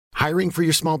Hiring for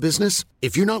your small business?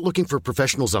 If you're not looking for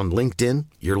professionals on LinkedIn,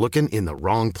 you're looking in the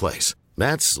wrong place.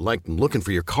 That's like looking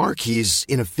for your car keys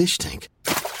in a fish tank.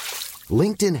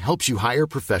 LinkedIn helps you hire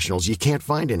professionals you can't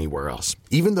find anywhere else,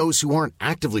 even those who aren't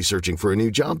actively searching for a new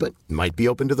job but might be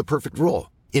open to the perfect role.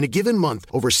 In a given month,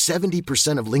 over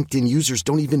 70% of LinkedIn users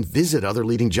don't even visit other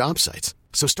leading job sites.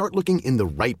 So start looking in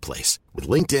the right place. With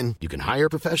LinkedIn, you can hire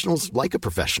professionals like a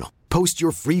professional. Post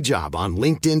your free job on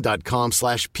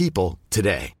linkedin.com/people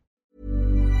today.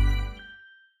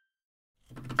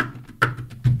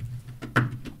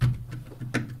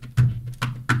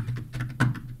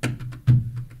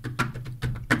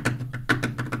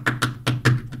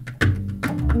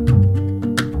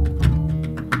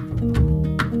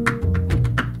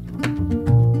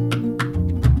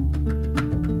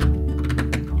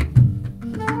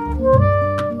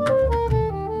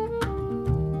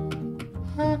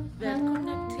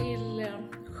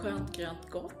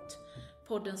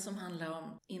 Podden som handlar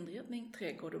om inredning,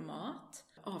 trädgård och mat,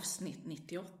 avsnitt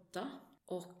 98.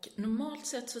 Och normalt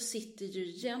sett så sitter ju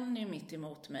Jenny mitt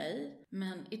emot mig,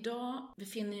 men idag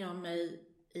befinner jag mig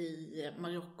i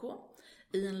Marocko,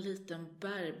 i en liten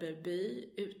berberby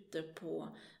ute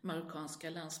på marockanska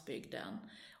landsbygden.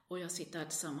 Och jag sitter här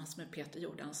tillsammans med Peter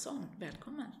Jordansson.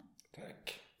 Välkommen.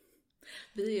 Tack.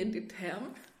 Vi är i ditt hem.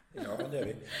 Ja, det är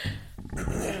vi.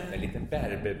 En liten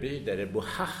berberby där det är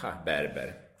Bouhaha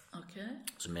berber. Okay.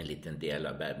 Som är en liten del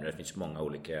av berber. Det finns många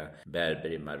olika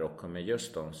berber i Marocko, men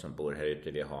just de som bor här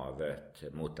ute vid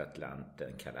havet mot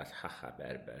Atlanten kallas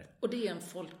Haha-berber. Och det är en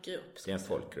folkgrupp? Det är en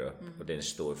folkgrupp och det är en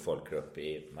stor folkgrupp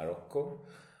i Marocko.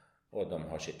 Och de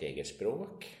har sitt eget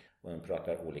språk och de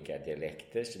pratar olika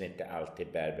dialekter, så det är inte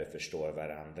alltid berber förstår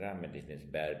varandra, men det finns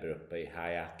berber uppe i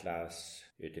High Atlas,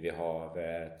 ute vid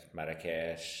havet,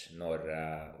 Marrakesh,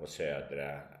 norra och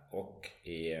södra, och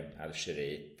i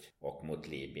Algeriet och mot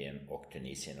Libyen och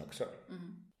Tunisien också.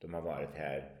 De har varit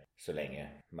här så länge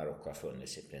Marocko har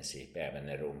funnits i princip, även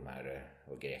när romare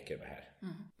och greker var här.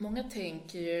 Många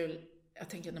tänker ju, jag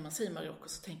tänker när man säger Marocko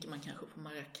så tänker man kanske på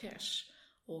Marrakesh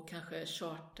och kanske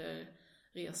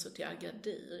charterresor till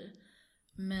Agadir.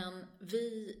 Men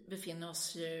vi befinner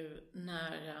oss ju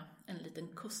nära en liten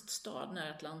kuststad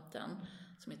nära Atlanten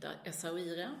som heter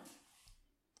Essaouira.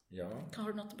 Ja. Har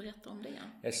du något att berätta om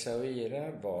det?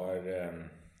 Essaouira var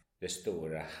det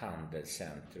stora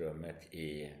handelscentrumet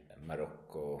i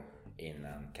Marocko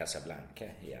innan Casablanca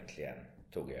egentligen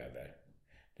tog över.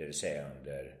 Det vill säga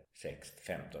under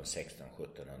 15, 16,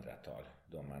 1700-tal.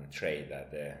 Då man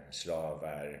tradade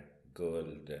slavar,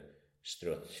 guld,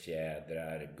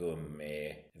 strutsfjädrar,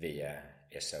 gummi via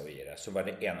Essaouira. Så var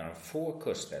det en av de få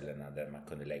kustställena där man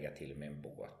kunde lägga till med en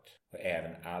båt. Och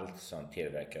även allt som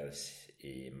tillverkades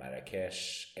i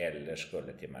Marrakesh eller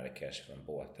skulle till Marrakesh från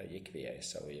båtar gick via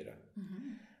Essaouira.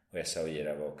 Och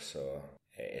Essaouira var också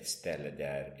ett ställe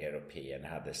där européerna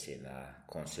hade sina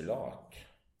konsulat.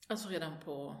 Alltså redan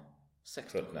på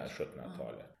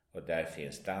 1700-talet. Och där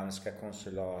finns danska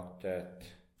konsulatet,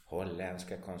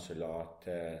 holländska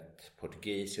konsulatet,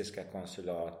 portugisiska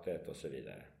konsulatet och så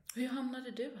vidare. Hur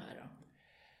hamnade du här då?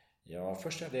 Ja,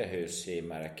 först hade jag hus i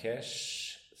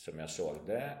Marrakesh som jag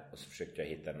sålde, och så försökte jag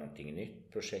hitta någonting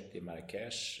nytt projekt i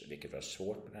Marrakesh, vilket var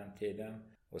svårt på den tiden.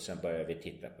 Och sen började vi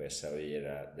titta på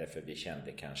Essaouira därför vi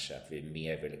kände kanske att vi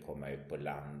mer ville komma ut på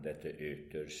landet och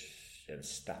ut ur en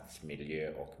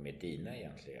stadsmiljö och Medina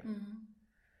egentligen.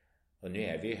 Och nu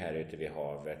är vi här ute vid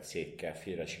havet, cirka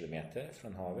 4 kilometer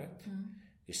från havet.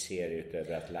 Vi ser ut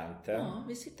över Atlanten. Ja,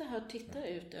 vi sitter här och tittar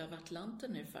ut över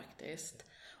Atlanten nu faktiskt.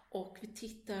 Och vi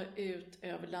tittar ut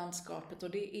över landskapet, och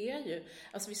det är ju,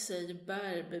 alltså vi säger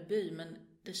berberby, men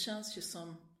det känns ju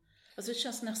som, alltså det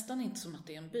känns nästan inte som att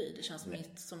det är en by. Det känns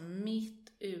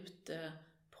mitt ute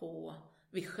på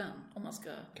vischan, om man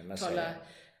ska tala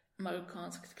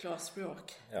marockanskt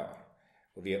klarspråk. Ja,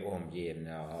 och vi är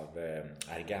omgivna av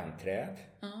arganträd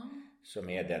som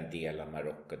är den del av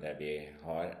Marocko där vi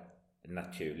har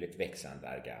naturligt växande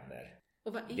arganer.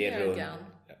 Och vad är argan?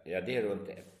 Det är runt,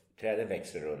 träden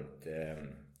växer runt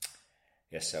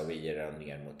Essaouira och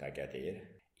ner mot Agadir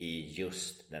i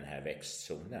just den här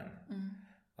växtzonen.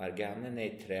 Arganen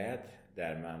är ett träd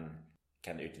där man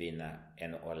kan utvinna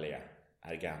en olja,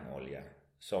 arganolja,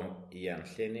 som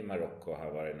egentligen i Marocko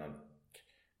har varit något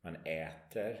man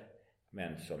äter,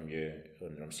 men som ju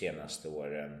under de senaste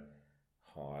åren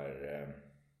har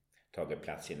tagit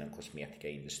plats inom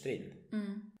kosmetikaindustrin.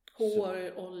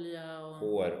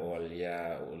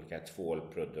 Hårolja, olika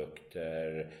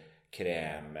tvålprodukter,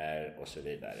 krämer och så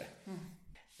vidare.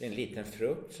 Det är en liten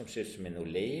frukt som ser ut som en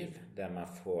oliv, där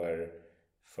man får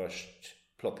först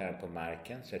plocka den på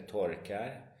marken så det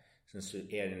torkar. Sen så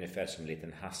är det ungefär som en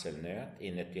liten hasselnöt.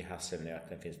 Inuti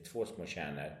hasselnöten finns 2 små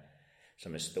kärnor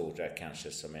som är stora,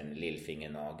 kanske som en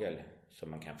lillfingernagel, som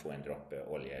man kan få en droppe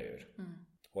olja ur.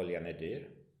 Oljan är dyr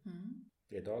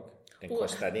idag. Den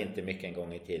kostade inte mycket en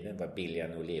gång i tiden. Det var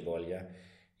billigare än olivolja.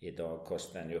 Idag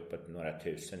kostar den uppåt några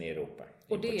tusen i Europa.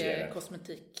 Och det är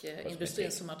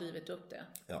kosmetikindustrin som har drivit upp det?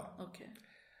 Ja. Okay.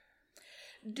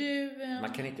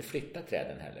 Man kan inte flytta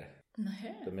träden heller.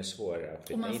 Nej. De är svåra att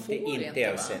flytta. Och man får inte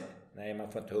ens, va? Nej,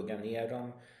 man får inte hugga ner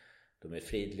dem. De är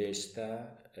fridlysta.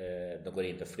 De går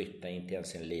inte att flytta, inte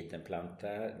ens en liten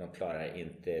planta. De klarar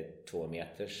inte 2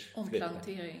 meters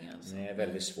omplantering alltså. Nej,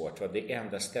 väldigt svårt. Det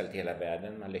enda stället i hela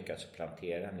världen man lyckas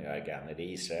plantera nu är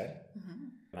i Israel.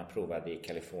 Man provade i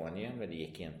Kalifornien, men det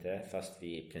gick inte. Fast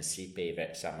vi i princip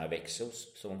är i samma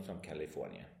växtzon som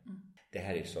Kalifornien. Det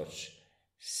här är sorts,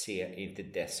 inte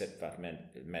desert,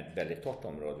 men väldigt torrt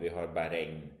område. Vi har bara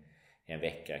regn en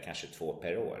vecka, kanske 2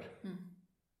 per år.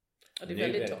 Och det är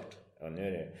väldigt torrt. Ja,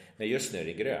 men just nu är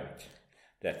det grönt.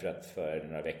 Därför att för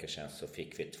några veckor sedan så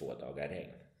fick vi 2 dagar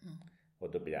regn.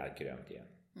 Och då blir allt grönt igen.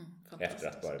 Efter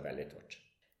att vara väldigt torrt.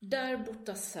 Där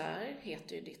Botasär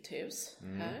heter ju ditt hus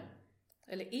här.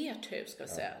 Eller ert hus ska jag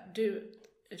säga. Du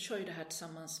kör ju det här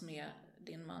tillsammans med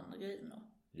din man Rino.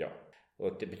 Ja,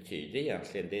 och det betyder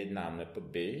egentligen, det är namnet på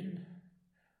byn.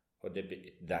 Och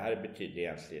där betyder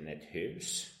egentligen ett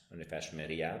hus. Ungefär som en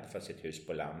riad, fast ett hus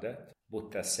på landet.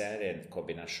 Botasär är en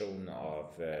kombination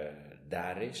av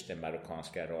Darish, den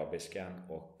marockanska arabiskan,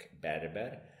 och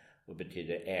berber. Och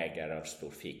betyder ägare av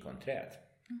stor fikonträd.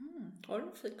 Har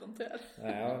du fikonträd?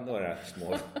 Ja, några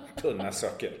små tunna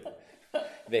saker.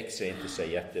 Växer inte så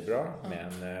jättebra,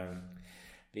 men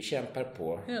vi kämpar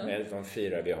på med de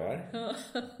 4 vi har. Ja,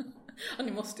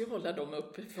 ni måste ju hålla dem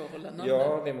uppe för att hålla namnet.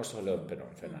 Ja, vi måste hålla uppe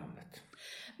dem för namnet.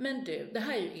 Men du, det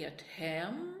här är ju ert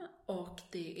hem och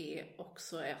det är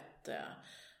också ett,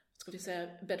 ska vi säga,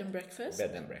 bed and breakfast?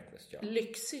 Bed and breakfast, ja.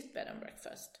 Lyxigt bed and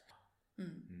breakfast.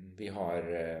 Vi har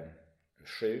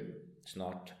 7,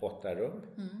 snart 8 rum.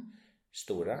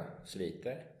 Stora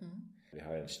sviter. Vi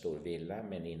har en stor villa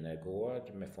med en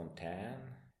innergård med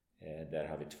fontän. Där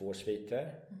har vi 2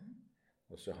 sviter.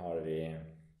 Och så har vi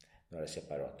några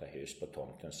separata hus på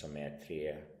tomten som är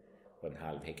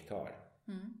 3,5 hektar.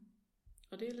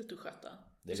 Och det är lite att sköta.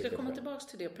 Vi ska komma tillbaka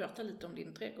till det och prata lite om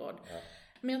din trädgård. Ja.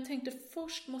 Men jag tänkte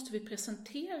först måste vi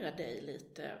presentera dig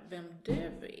lite, vem du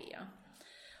är.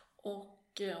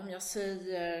 Och om jag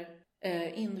säger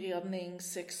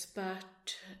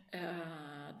inredningsexpert,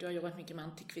 du har jobbat mycket med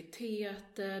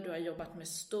antikviteter, du har jobbat med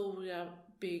stora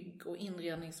bygg- och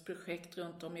inredningsprojekt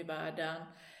runt om i världen.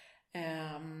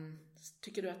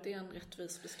 Tycker du att det är en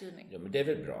rättvis beskrivning? Ja, men det är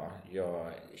väl bra.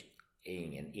 Jag är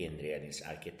ingen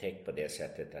inredningsarkitekt på det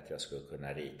sättet att jag skulle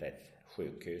kunna rita ett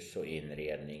sjukhus och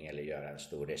inredning eller göra en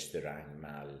stor restaurang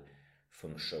med all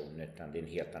funktion, utan det är en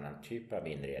helt annan typ av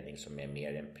inredning som är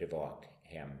mer en privat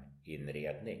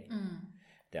heminredning.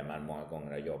 Där man många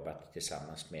gånger har jobbat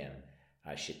tillsammans med en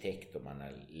arkitekt och man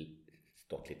har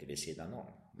stått lite vid sidan om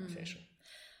man säger så.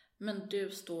 Men du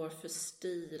står för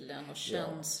stilen och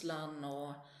känslan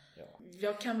och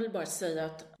jag kan väl bara säga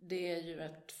att det är ju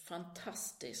ett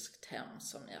fantastiskt hem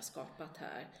som ni har skapat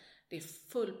här. Det är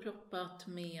fullproppat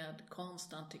med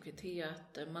konst,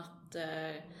 antikviteter,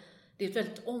 mattor. Det är ett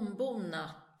väldigt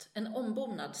en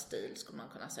ombonad stil skulle man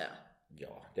kunna säga.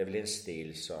 Ja, det är väl en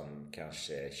stil som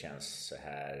kanske känns så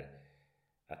här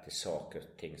att det är saker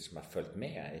och ting som har följt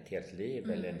med ett helt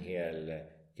liv eller en hel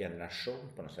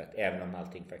generation på något sätt. Även om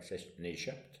allting faktiskt är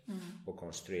nyköpt och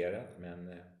konstruerat,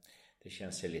 men det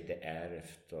känns lite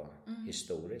ärvt och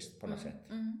historiskt på något sätt.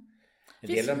 Det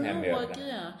finns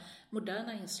några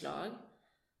moderna inslag.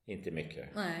 Inte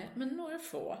mycket. Nej, men några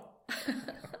få.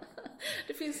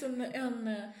 Det finns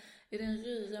är det en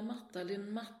ryamatta eller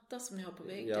en matta som ni har på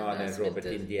väggen? Ja, det är Robert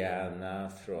Indiana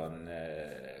från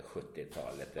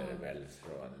 70-talet är det väl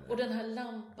från. Och den här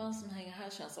lampan som hänger här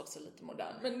känns också lite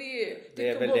modern. Men det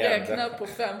är väl att räkna på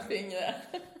 5 fingrar.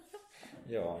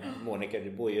 Ja, Monica,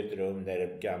 du bor i ett rum där det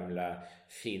är gamla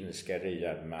finska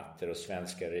ryamattor och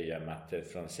svenska ryamattor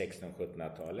från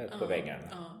 1600-1700-talet på väggarna.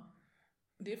 Ja,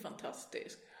 det är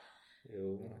fantastiskt.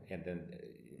 Jo, den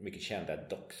mycket kända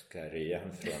dockska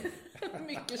ryan från...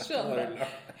 Mycket kända.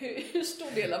 Hur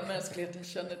stor del av mänskligheten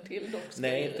känner till dockska?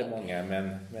 Nej, inte många,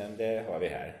 men det har vi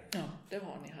här. Ja, det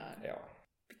har ni här. Ja.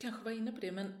 Vi kanske var inne på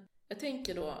det, men jag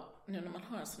tänker då, nu när man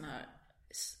har en sån här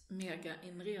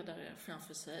mega-inredare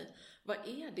framför sig, vad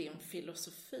är din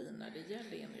filosofi när det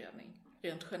gäller inredning,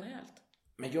 rent generellt?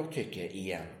 Men jag tycker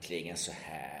egentligen så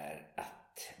här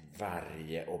att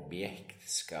varje objekt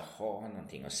ska ha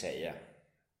någonting att säga.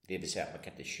 Det vill säga att man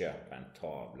kan inte köpa en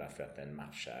tavla för att den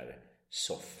matchar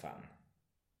soffan.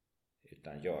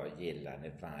 Utan jag gillar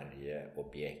när varje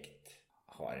objekt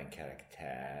har en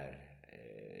karaktär.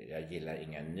 Jag gillar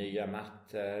inga nya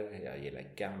mattor. Jag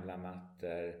gillar gamla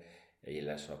mattor. Jag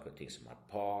gillar saker och ting som har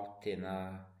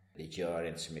patina. Det gör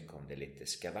inte så mycket om det är lite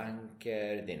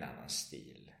skavanker. Det är en annan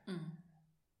stil.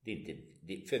 Det är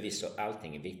inte, förvisso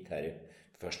allting är vitt här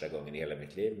första gången i hela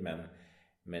mitt liv.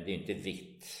 Men det är inte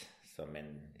vitt som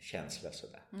en känsla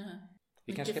sådär.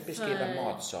 Vi kanske ska beskriva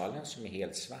matsalen som är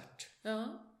helt svart.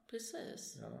 Ja,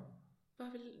 precis. Ja.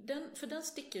 För den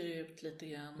sticker ut lite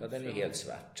grann. Ja, den är helt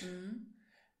svart.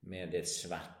 Med ett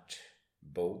svart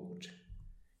bord.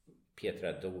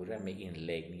 Petra Dora med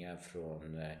inläggningar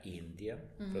från Indien.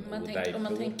 Från om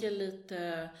man tänker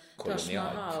lite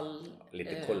kolonialt.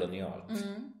 Lite kolonialt.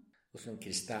 Och så en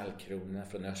kristallkrona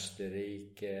från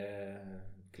Österrike.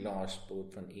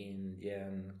 Glasbord från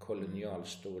Indien.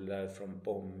 Kolonialstolar från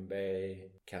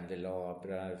Bombay.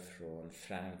 Kandelabrar från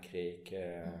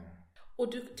Frankrike.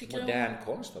 Och du tycker modern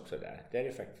konst också där. Där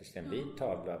är faktiskt en vit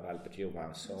tavla av Albert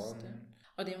Johansson.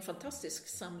 Ja, det är en fantastisk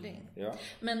samling. Ja.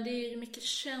 Men det är ju mycket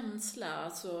känsla.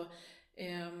 Alltså,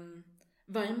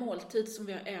 varje måltid som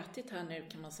vi har ätit här nu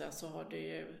kan man säga, så har det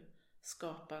ju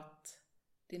skapat,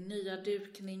 det är nya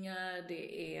dukningar,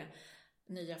 det är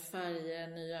nya färger,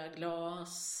 nya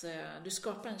glas. Du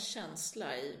skapar en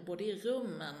känsla både i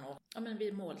rummen och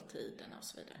vid måltiderna och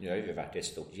så vidare. Nu har ju varit ett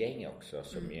stort gäng också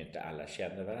som ju inte alla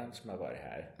känner varandra som har varit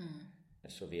här.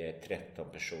 Så vi är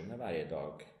 13 personer varje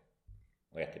dag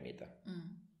och äter middag.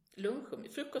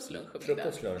 Frukost, lunch och middag.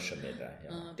 Frukost, lunch och middag,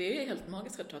 ja. Det är helt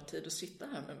magiskt att ta tid att sitta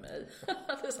här med mig.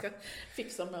 Att jag ska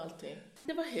fixa med allting.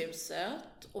 Det var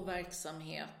huset och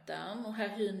verksamheten. Och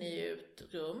här hyr ni ut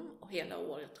rum och hela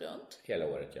året runt. Hela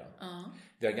året, ja.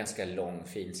 Vi har en ganska lång,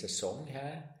 fin säsong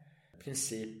här. I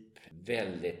princip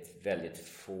väldigt, väldigt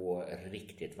få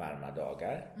riktigt varma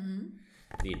dagar.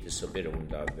 Vi är inte så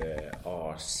beroende av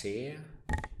AC.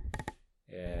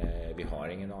 Vi har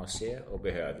ingen AC och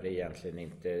behöver det egentligen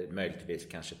inte, möjligtvis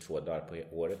kanske 2 dagar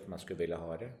på året man skulle vilja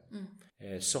ha det.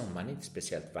 Sommaren är inte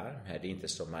speciellt varm här, det är inte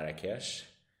som Marrakesh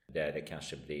där det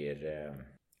kanske blir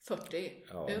 40,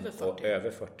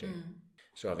 över 40.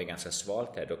 Så har vi ganska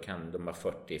svalt här, då kan de ha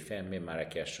 45 i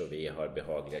Marrakesh och vi har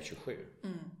behagliga 27.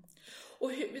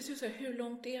 Och hur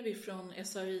långt är vi från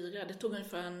Essaouira? Det tog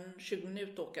ungefär 20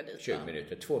 minuter att åka dit. 20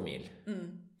 minuter, 2 mil.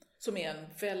 Som är en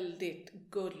väldigt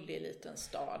gullig liten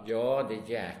stad. Ja, det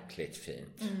är jäkligt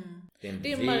fint.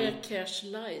 Det är Marrakesh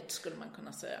light skulle man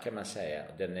kunna säga. Kan man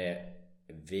säga. Den är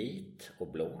vit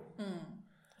och blå.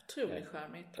 Otroligt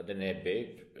charmigt. Den är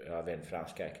byggd av en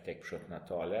fransk arkitekt på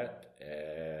 1700-talet.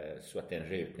 Så att det är en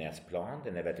rutnätsplan.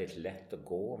 Den är väldigt lätt att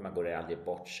gå. Man går aldrig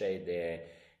bort sig. Det är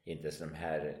inte som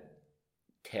här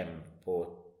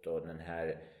tempot och den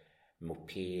här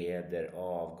mopeder,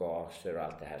 avgaser och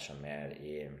allt det här som är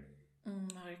i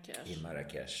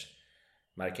Marrakesh.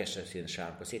 Marrakesh har sin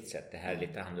charm på sitt sätt. Det här är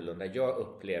lite annorlunda. Jag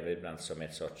upplever ibland som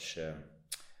ett sorts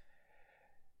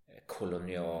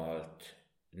kolonialt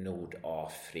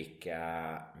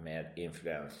Nordafrika med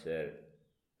influenser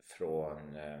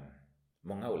från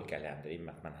många olika länder i och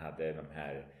med att man hade de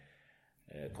här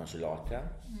konsulaten.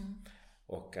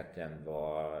 Och att den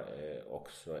var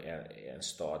också en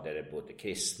stad där det bodde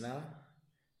kristna,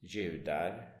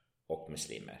 judar och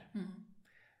muslimer.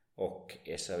 Och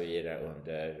Essaouira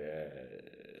under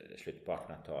slutet på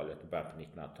 1800-talet och början på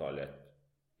 1900-talet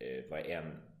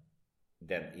var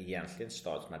den egentligen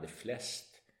stad som hade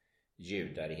flest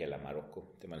judar i hela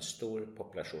Marocko. Det var en stor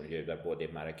population judar både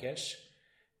i Marrakesh,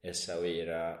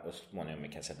 Essaouira och småningom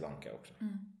i Casablanca också.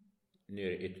 Nu är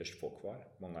det ytterst få kvar.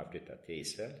 Många har flyttat till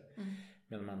Israel.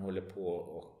 Men man håller på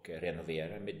och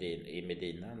renoverar i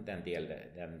Medina,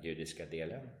 den judiska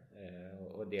delen.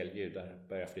 Och del judar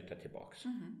börjar flytta tillbaks.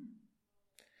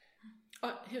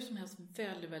 Ja, hur som helst,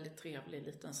 väldigt, väldigt trevlig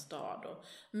liten stad och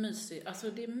mysig.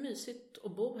 Alltså det är mysigt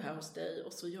att bo här hos dig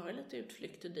och så göra lite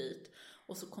utflykter dit.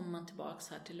 Och så kommer man tillbaks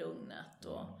här till lugnet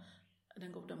och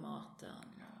den goda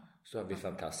maten. Så har vi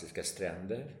fantastiska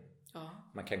stränder.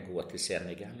 Ja. Man kan gå till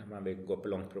Senegal om man vill gå på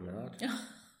lång promenad.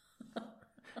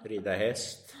 Rida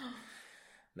häst.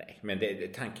 Nej, men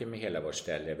tanken med hela vårt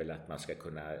ställe är väl att man ska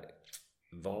kunna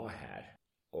vara här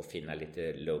och finna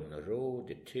lite lugn och ro.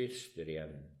 Det är tyst, det är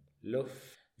ren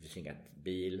luft. Det finns inga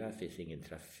bilar, det finns ingen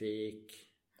trafik.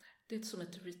 Det är som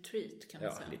ett retreat kan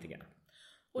man säga. Ja, lite grann.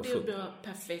 Och det är bra,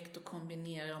 perfekt att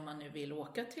kombinera om man nu vill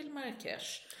åka till Marrakesh.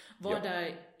 Var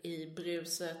där i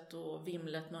bruset och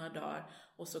vimlet några dagar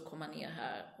och så komma ner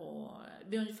här. Och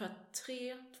det är ungefär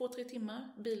 2-3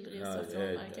 timmar bilresa från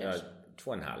Marrakesh.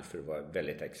 2,5 för att vara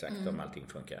väldigt exakt om allting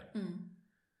funkar.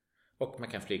 Och man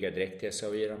kan flyga direkt till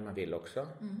Essaouira om man vill också.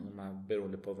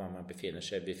 Beroende på var man befinner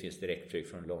sig. Det finns direktflyg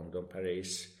från London,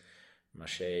 Paris,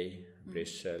 Marseille,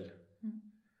 Bryssel.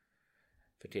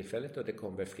 För tillfället, och det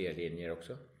kommer fler linjer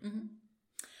också.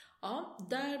 Ja,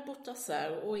 där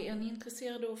Botassaire. Och är ni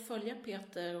intresserade av att följa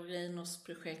Peter och Reinos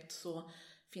projekt så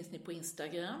finns ni på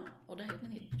Instagram. Och där heter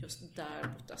ni just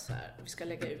där Botassaire. Vi ska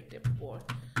lägga ut det på vår,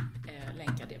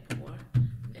 länka det på vår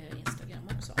Instagram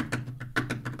också.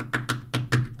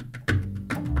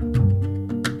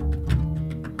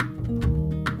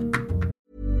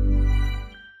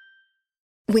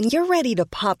 When you're ready to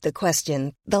pop the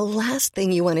question, the last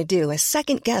thing you want to do is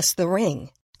second-guess the ring.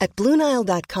 At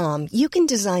BlueNile.com, you can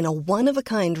design a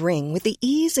one-of-a-kind ring with the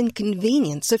ease and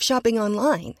convenience of shopping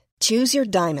online. Choose your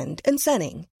diamond and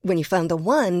setting. When you find the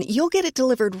one, you'll get it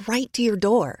delivered right to your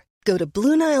door. Go to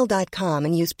BlueNile.com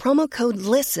and use promo code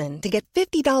LISTEN to get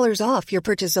 $50 off your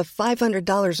purchase of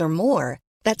 $500 or more.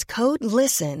 That's code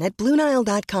LISTEN at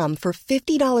BlueNile.com for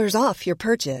 $50 off your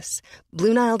purchase.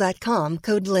 BlueNile.com,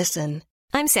 code LISTEN.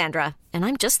 I'm Sandra, and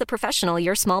I'm just the professional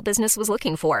your small business was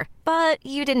looking for. But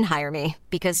you didn't hire me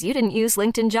because you didn't use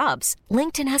LinkedIn Jobs.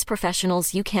 LinkedIn has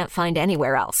professionals you can't find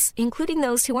anywhere else, including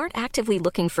those who aren't actively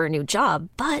looking for a new job,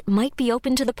 but might be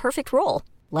open to the perfect role,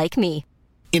 like me.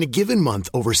 In a given month,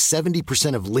 over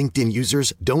 70% of LinkedIn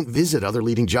users don't visit other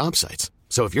leading job sites.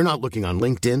 So if you're not looking on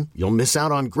LinkedIn, you'll miss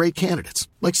out on great candidates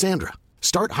like Sandra.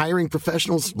 Start hiring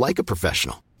professionals like a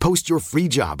professional. Post your free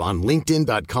job on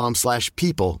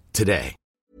linkedin.com/people today.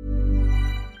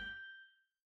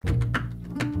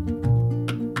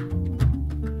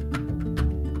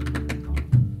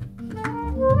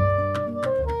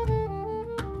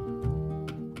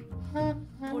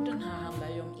 Podden här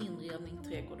handlar ju om inredning,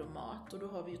 trädgård och mat. Och då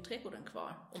har vi ju trädgården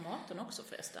kvar. Och maten också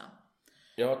förresten.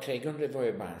 Ja, trädgården var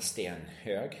ju bara en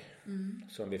stenhög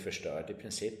som vi förstörde i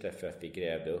princip därför att vi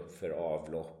grävde upp för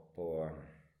avlopp och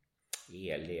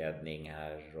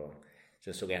elledningar. Och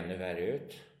sen såg det ännu värre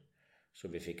ut. Så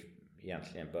vi fick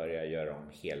egentligen börja göra om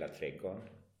hela trädgården.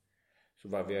 Så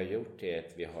vad vi har gjort är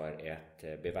att vi har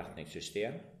ett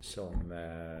bevattningssystem som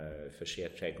förser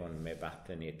trädgården med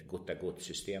vatten i ett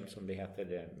gutta-gott-system som det heter.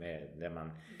 Där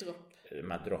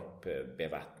man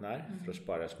droppbevattnar för att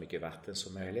spara så mycket vatten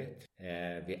som möjligt.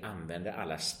 Vi använder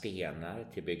alla stenar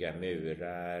till att bygga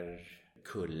murar,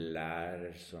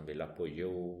 kullar som vi la på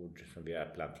jord, som vi har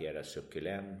planterat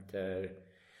suckulenter.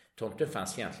 Tomten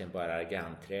fanns egentligen bara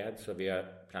arganträd så vi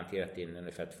har planterat in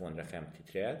ungefär 250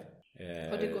 träd.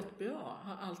 Har det gått bra?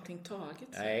 Har allting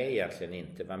tagit sig? Nej, egentligen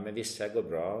inte. Men vissa går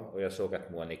bra. Och jag såg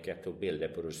att Monica tog bilder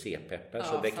på rosépeppar.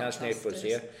 Så det kanske ni får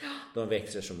se. De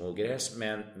växer som ogräs.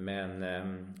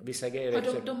 Men vissa grejer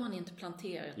växer. De har ni inte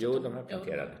planterat? Jo, de har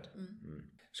planterat.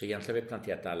 Så egentligen har vi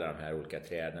planterat alla de här olika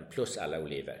träden. Plus alla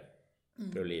oliver.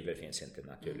 För oliver finns inte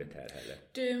naturligt här heller.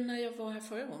 Du, när jag var här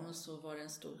förra gången så var det en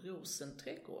stor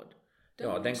rosenträdgård.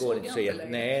 Den går inte så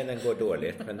nej, den går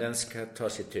dåligt. Men den ska ta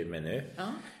sig tur med nu.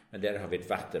 Ja. Men där har vi ett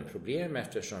vattenproblem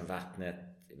eftersom vattnet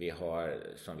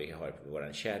som vi har på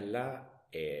vår källa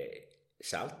är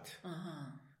salt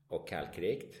och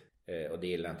kalkrikt. Och det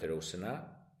gillar inte rosorna.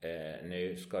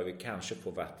 Nu ska vi kanske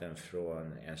få vatten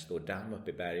från en stor damm uppe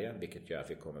i bergen, vilket gör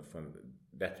att vi kommer få en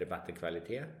bättre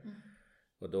vattenkvalitet.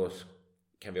 Och då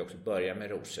kan vi också börja med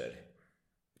rosor.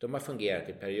 De har fungerat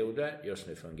i perioder, just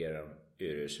nu fungerar de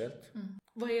uruselt.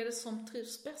 Vad är det som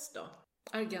trivs bäst då?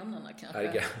 Arganerna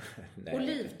kanske? Nej.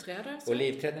 Olivträd?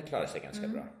 Olivträden klarar sig ganska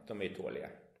bra. De är ju tåliga.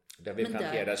 Där vi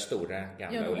planterar stora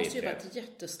gamla olivträd. De måste ju varit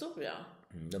jättestora.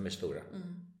 De är stora.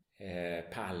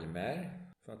 Palmer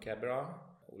funkar bra.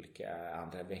 Olika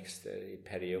andra växter i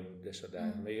perioder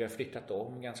sådär. Men vi har flyttat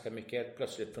om ganska mycket.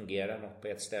 Plötsligt fungerar något på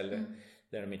ett ställe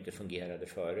där de inte fungerade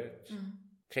förut.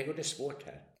 Trädgård är svårt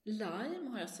här. Lime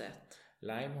har jag sett.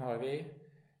 Lime har vi.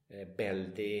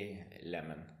 Beldi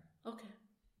lemon. Okej.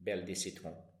 Beldi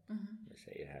citron. Vi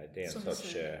säger här. Det är en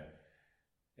sorts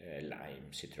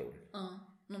lime citron. Ja,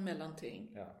 någon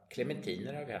mellanting. Ja.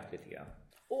 Clementiner har vi haft lite grann.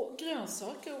 Och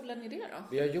grönsaker, odlar ni det då?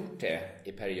 Vi har gjort det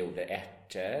i perioder.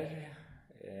 Ärtor,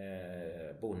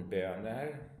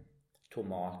 bondbönor,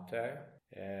 tomater.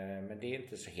 Men det är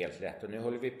inte så helt lätt. Och nu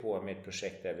håller vi på med ett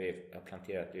projekt där vi har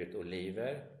planterat ut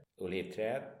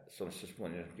olivträd som så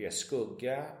småningom blir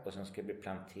skugga och sen ska vi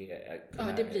plantera.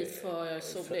 Ja, det blir för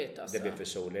soligt alltså. Det blir för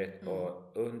soligt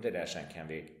och under där sen kan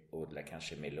vi odla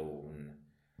kanske melon,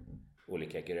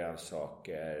 olika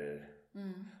grönsaker.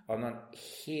 Av någon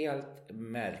helt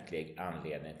märklig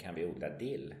anledning kan vi odla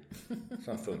dill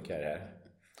som funkar här.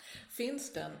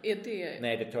 Finns den? Är det...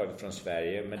 Nej, det tar vi från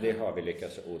Sverige, men det har vi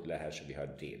lyckats odla här så vi har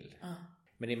dill.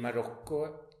 Men i Marocko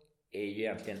är ju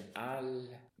egentligen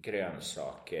all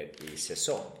grönsaker i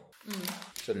säsong.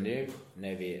 Så nu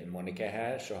när Monica är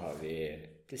här så har vi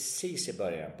precis i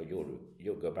början på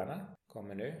jordgubbarna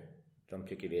kommer nu. De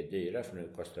tycker vi är dyra för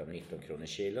nu kostar de 19 kronor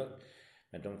kilot.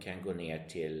 Men de kan gå ner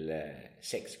till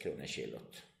 6 kronor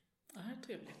kilot. Det här är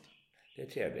trevligt. Det är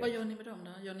trevligt. Vad gör ni med dem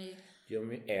då? Gör ni...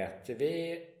 Jo, äter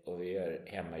vi och vi gör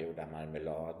hemmagjorda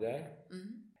marmelader.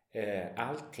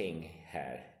 Allting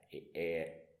här är...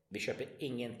 Vi köper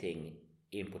ingenting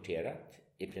importerat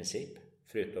i princip.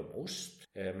 Förutom ost.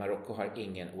 Marocko har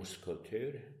ingen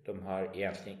ostkultur. De har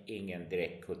egentligen ingen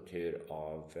direktkultur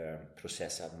av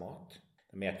processad mat.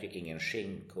 De äter ingen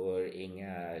skinkor,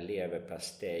 inga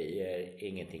leverpastejer,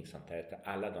 ingenting sånt där.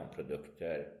 Alla de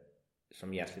produkter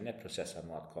som egentligen är processad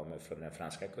mat kommer från den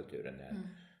franska kulturen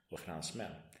och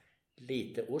fransmän.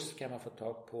 Lite ost kan man få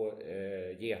tag på,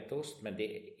 getost, men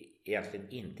det är egentligen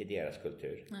inte deras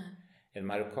kultur. Nej. En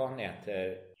marockan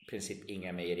äter i princip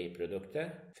inga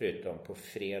mejeriprodukter, förutom på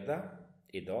fredag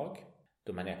idag,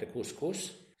 då man äter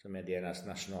couscous, som är deras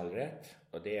nationalrätt.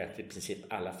 Och det äter i princip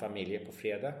alla familjer på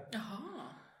fredag. Jaha.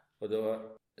 Och då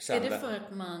är det för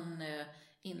att man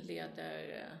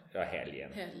inleder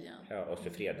helgen? Ja, och så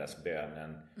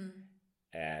fredagsbönen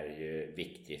är ju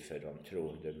viktig för de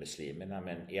troende muslimerna.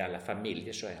 Men i alla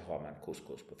familjer så har man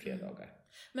couscous på fredagar.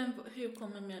 Men hur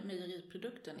kommer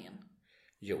mejeriprodukten in?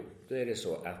 Jo, då är det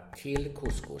så att till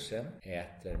couscousen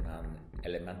äter man,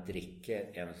 eller man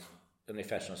dricker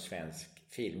ungefär som svensk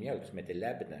filmjölk som heter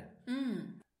lebne.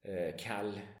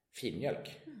 Kall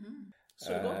filmjölk.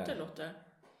 Så gott det låter.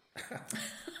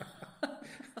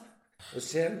 Och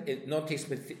sen någonting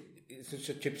som är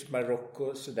så typiskt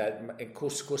Marocko så där, en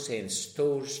couscous är en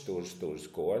stor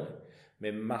skål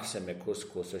med massor med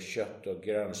couscous och kött och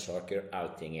grönsaker och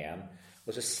allting igen.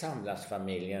 Och så samlas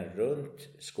familjen runt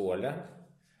skålen.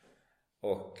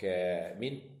 Och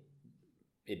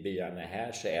i byarna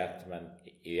här så äter man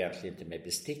egentligen inte med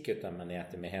bestick utan man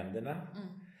äter med händerna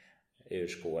ur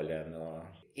skålen. Och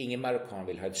ingen marockan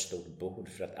vill ha ett stort bord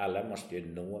för att alla måste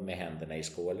ju nå med händerna i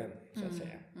skålen så att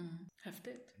säga.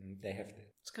 Häftigt. Det är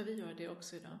häftigt. Ska vi göra det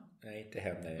också idag? Nej, inte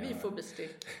händerna. Vi får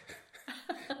bestick.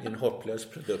 Det är en hopplös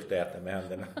produkt att äta med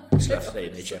händerna. Slafsa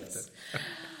in i käften.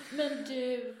 Men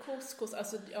du, couscous,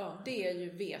 alltså det är ju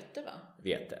vete va?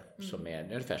 Vete, som är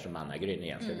ungefär som mannagryn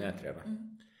egentligen, är det va?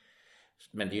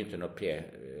 Men det är ju inte något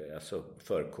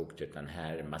förkokt utan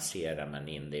här masserar man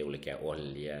in det i olika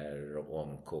oljor och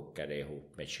omkokar det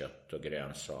ihop med kött och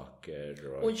grönsaker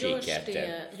och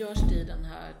kikärtor. Görs det i den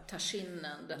här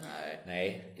taginen, den här...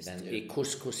 Nej, i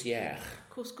couscousière.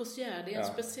 Couscousière, det är en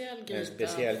speciell gryta. En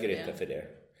speciell gryta för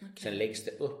det. Okay. Sen läggs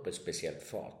det upp ett speciellt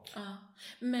fat.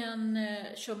 Men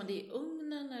kör man det i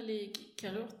ugnen eller i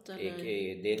karott? Eller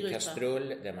det är en kastrull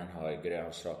där man har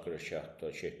grönsaker och kött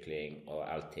och kyckling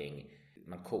och allting.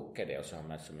 Man kokar det och så har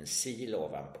man som en sil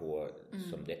ovanpå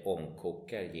som det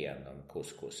omkokar genom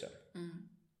couscousen.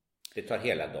 Det tar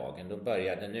hela dagen. De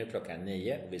började nu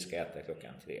 9:00 och vi ska äta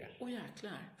 3:00. Åh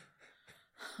jäklar.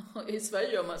 I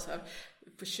Sverige gör man så här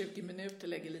på 20 minuter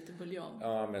lägger lite buljong.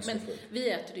 Ja, men vi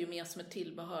äter det ju mer som ett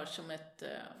tillbehör, som ett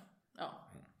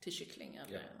till kyckling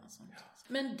eller något sånt. Ja.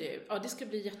 Men du, det ska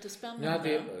bli jättespännande. Nu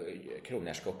hade vi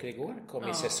kronärtskockor igår, kom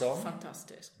i säsong.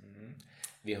 Fantastiskt.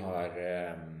 Vi har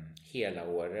hela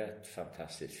året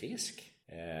fantastisk fisk.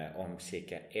 Om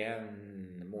cirka 1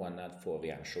 månad får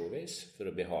vi ansjovis för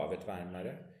att bli havet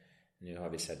varmare. Nu har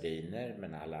vi sardiner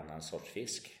men all annan sorts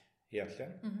fisk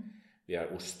egentligen. Vi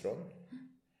har ostron.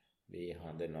 Vi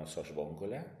hade någon sorts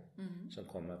vongole som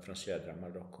kommer från södra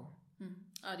Marocko.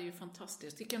 Ja, det är ju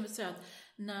fantastiskt. Det kan vi säga att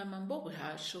när man bor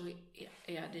här så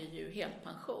är det ju helt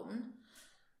pension.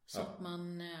 Så att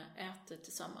man äter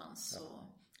tillsammans.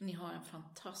 Och ni har en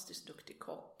fantastiskt duktig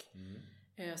kock.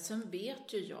 Sen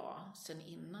vet ju jag sen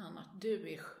innan att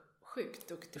du är sjukt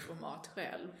duktig på mat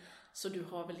själv. Så du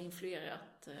har väl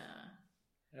influerat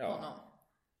honom?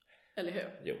 Eller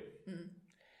hur? Jo.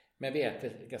 Men vi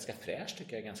äter ganska fräscht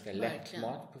tycker jag. Ganska lätt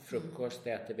mat. På frukost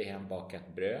äter vi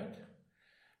hembakat bröd.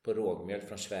 På rågmjöl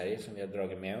från Sverige som vi har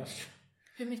dragit med oss.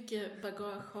 Hur mycket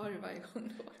bagage har du varje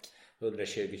gång då?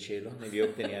 120 kilo. När vi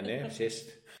åkte ner nu sist.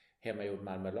 Hemmagjord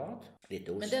marmelad.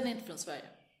 Lite ost. Men den är inte från Sverige?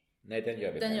 Nej, den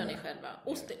gör vi själva. Den gör ni själva.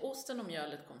 Osten och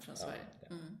mjölet kommer från Sverige.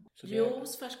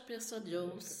 Juice, färskpressad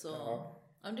juice.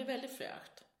 Och det är väldigt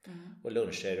fräscht. Och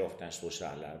luncher är ofta en stor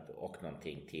sallad och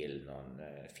någonting till, någon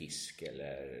fisk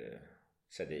eller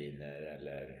sardiner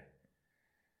eller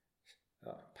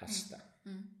pasta.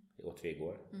 Det åt vi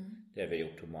igår. Där vi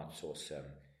gjort tomatsåsen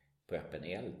på öppen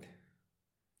eld.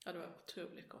 Ja, det var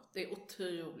otroligt gott. Det är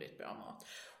otroligt bra mat.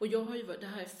 Och jag har ju, det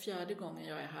här är 4:e gången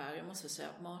jag är här. Jag måste säga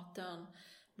att maten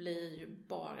blir ju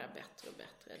bara bättre och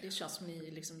bättre. Det känns som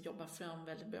ni liksom jobbar fram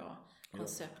väldigt bra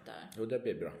koncept där. Jo, det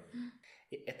blir bra.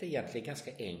 Ett egentligen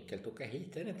ganska enkelt att åka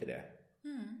hit, är det inte det?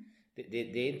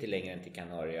 Det är inte längre än till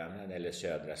Kanarieöarna eller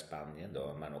södra Spanien då,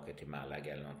 om man åker till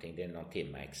Malaga eller någonting. Det är någon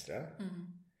timme extra.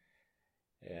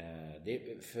 Det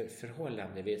är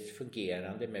förhållandevis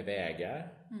fungerande med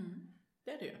vägar.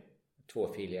 Det är det ju.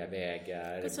 Tvåfiliga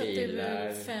vägar, så bilar. Det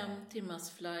är 5 timmars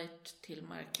flight till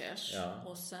Marrakesh. Ja.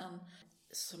 Och sen,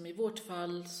 som i vårt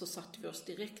fall, så satte vi oss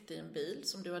direkt i en bil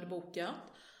som du hade bokat.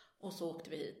 Och så åkte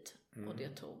vi hit. Och det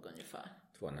tog ungefär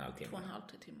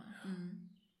 2,5-3 timmar.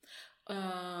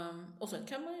 Och sen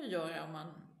kan man ju göra, om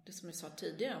man, det som jag sa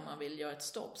tidigare, om man vill göra ett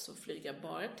stopp, så flyga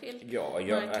bara till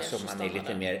alltså om man är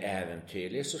lite mer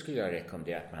äventyrlig, så skulle jag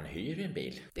rekommendera att man hyr en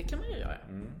bil. Det kan man ju göra.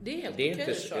 Det är helt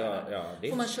okej att köra.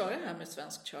 Får man köra här med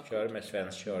svensk körkort? Kör med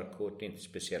svensk körkort, det är inte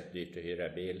speciellt dyrt att hyra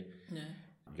bil. Nej.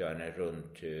 Gör en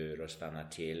rundtur och stanna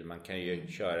till. Man kan ju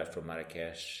köra från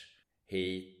Marrakesh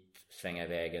hit, svänga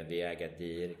vägen via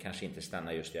Agadir, kanske inte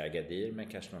stanna just i Agadir, men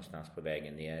kanske någonstans på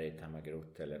vägen ner i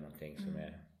Tamagrot eller någonting som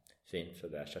är fint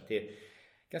sådär. Så att det är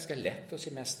ganska lätt att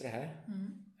semestra här.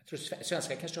 Jag tror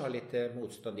svenskar kanske har lite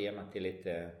motstånd i att det är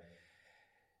lite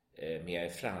mer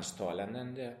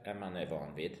fransktalande än man är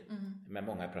van vid. Men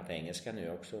många pratar engelska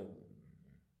nu också,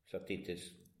 så att det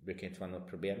brukar inte vara något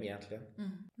problem egentligen.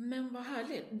 Men vad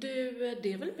härligt. Du,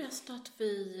 det är väl bäst att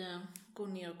vi går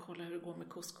ner och kollar hur det går med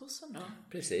couscousen då?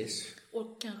 Precis.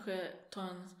 Och kanske ta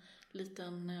en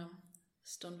liten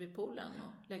stund vid poolen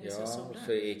och lägga sig och sola.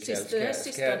 Så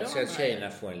ikväll ska tjejerna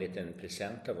få en liten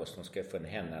present av oss. De ska få en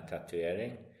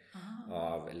henna-tatuering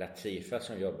av Latifa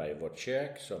som jobbar i vårt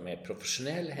kök, som är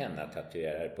professionell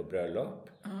henna-tatuerare på bröllop.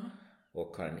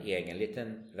 Och har en egen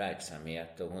liten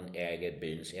verksamhet, och hon äger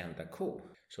byns enda ko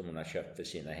som hon har köpt för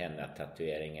sina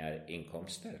henna-tatueringar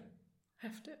inkomster.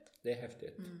 Häftigt. Det är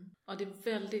häftigt. Ja, det är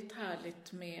väldigt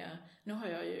härligt med... Nu har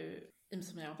jag ju,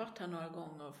 som jag har varit här några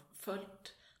gånger och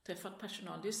träffat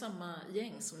personal. Det är ju samma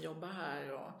gäng som jobbar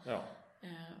här och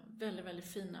väldigt, väldigt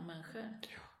fina människor.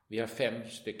 Vi har 5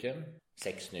 stycken,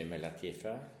 6 nu med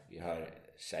Latifa. Vi har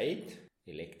Said,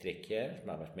 elektriker, som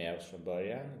har varit med oss från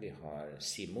början. Vi har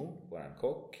Simo, våran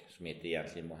kock, som heter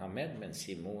egentligen Mohammed, men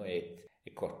Simo är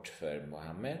kort för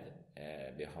Mohammed.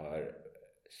 Vi har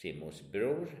Simos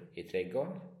bror i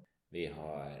trädgården. Vi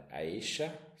har Aisha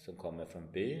som kommer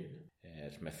från byn,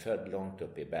 som är född långt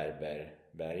upp i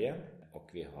Berberbergen. Och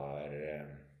vi har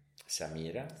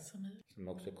Samira som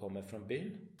också kommer från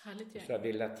byn. Härligt, ja. Så har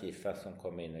vi Latifa som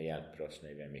kommer in och hjälper oss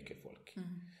när vi är mycket folk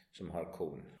som har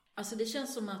kon. Alltså det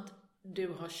känns som att du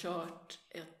har kört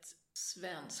ett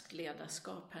svenskt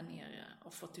ledarskap här nere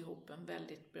och fått ihop en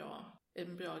väldigt bra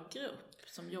grupp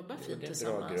som jobbar fint tillsammans. Det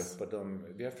är en bra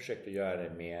grupp, och vi har försökt att göra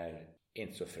det mer,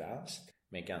 inte så franskt,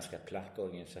 med ganska platt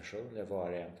organisation där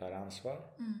var och en tar ansvar.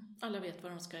 Alla vet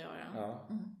vad de ska göra. Ja.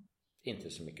 Inte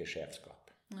så mycket chefskap.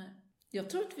 Nej. Jag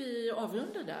tror att vi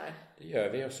avrundar där. Det gör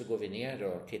vi, och så går vi ner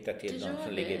och tittar till de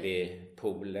som ligger vid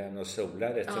poolen och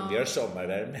solar, eftersom vi har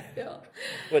sommarvärme. Ja.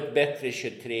 Och ett bättre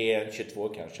 23 än 22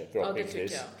 kanske, förhoppningsvis.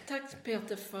 Ja, det tycker jag. Tack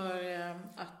Peter för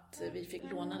att vi fick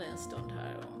låna dig en stund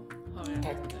här och höra.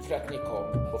 Tack för att ni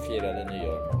kom och firade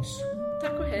nyår med oss.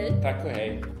 Tack och hej. Tack och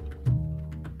hej.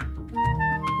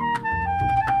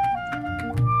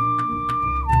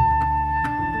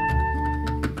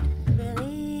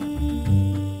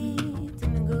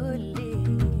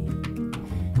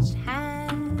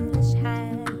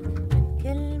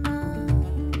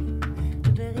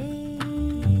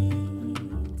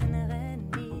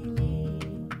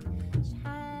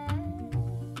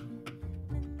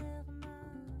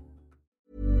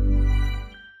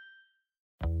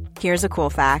 Here's a cool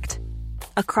fact.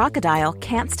 A crocodile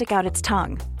can't stick out its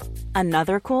tongue.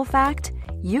 Another cool fact,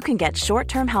 you can get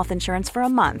short-term health insurance for a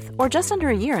month or just under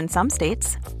a year in some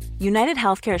states. United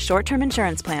Healthcare short-term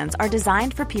insurance plans are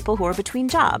designed for people who are between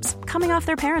jobs, coming off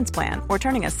their parents' plan, or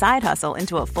turning a side hustle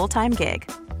into a full-time gig.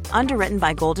 Underwritten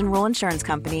by Golden Rule Insurance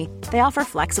Company, they offer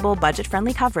flexible,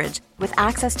 budget-friendly coverage with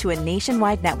access to a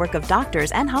nationwide network of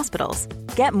doctors and hospitals.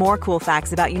 Get more cool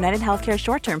facts about United Healthcare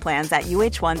short-term plans at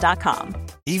uh1.com.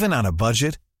 Even on a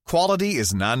budget, quality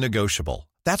is non-negotiable.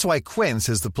 That's why Quince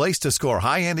is the place to score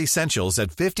high-end essentials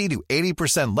at 50 to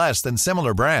 80% less than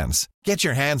similar brands. Get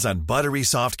your hands on buttery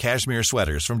soft cashmere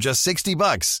sweaters from just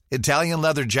 $60, Italian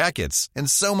leather jackets, and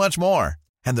so much more.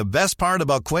 And the best part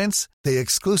about Quince, they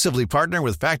exclusively partner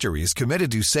with factories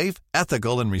committed to safe,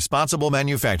 ethical, and responsible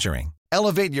manufacturing.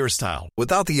 Elevate your style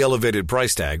without the elevated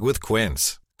price tag with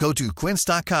Quince. Go to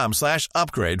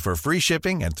quince.com/upgrade for free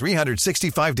shipping and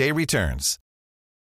 365-day returns.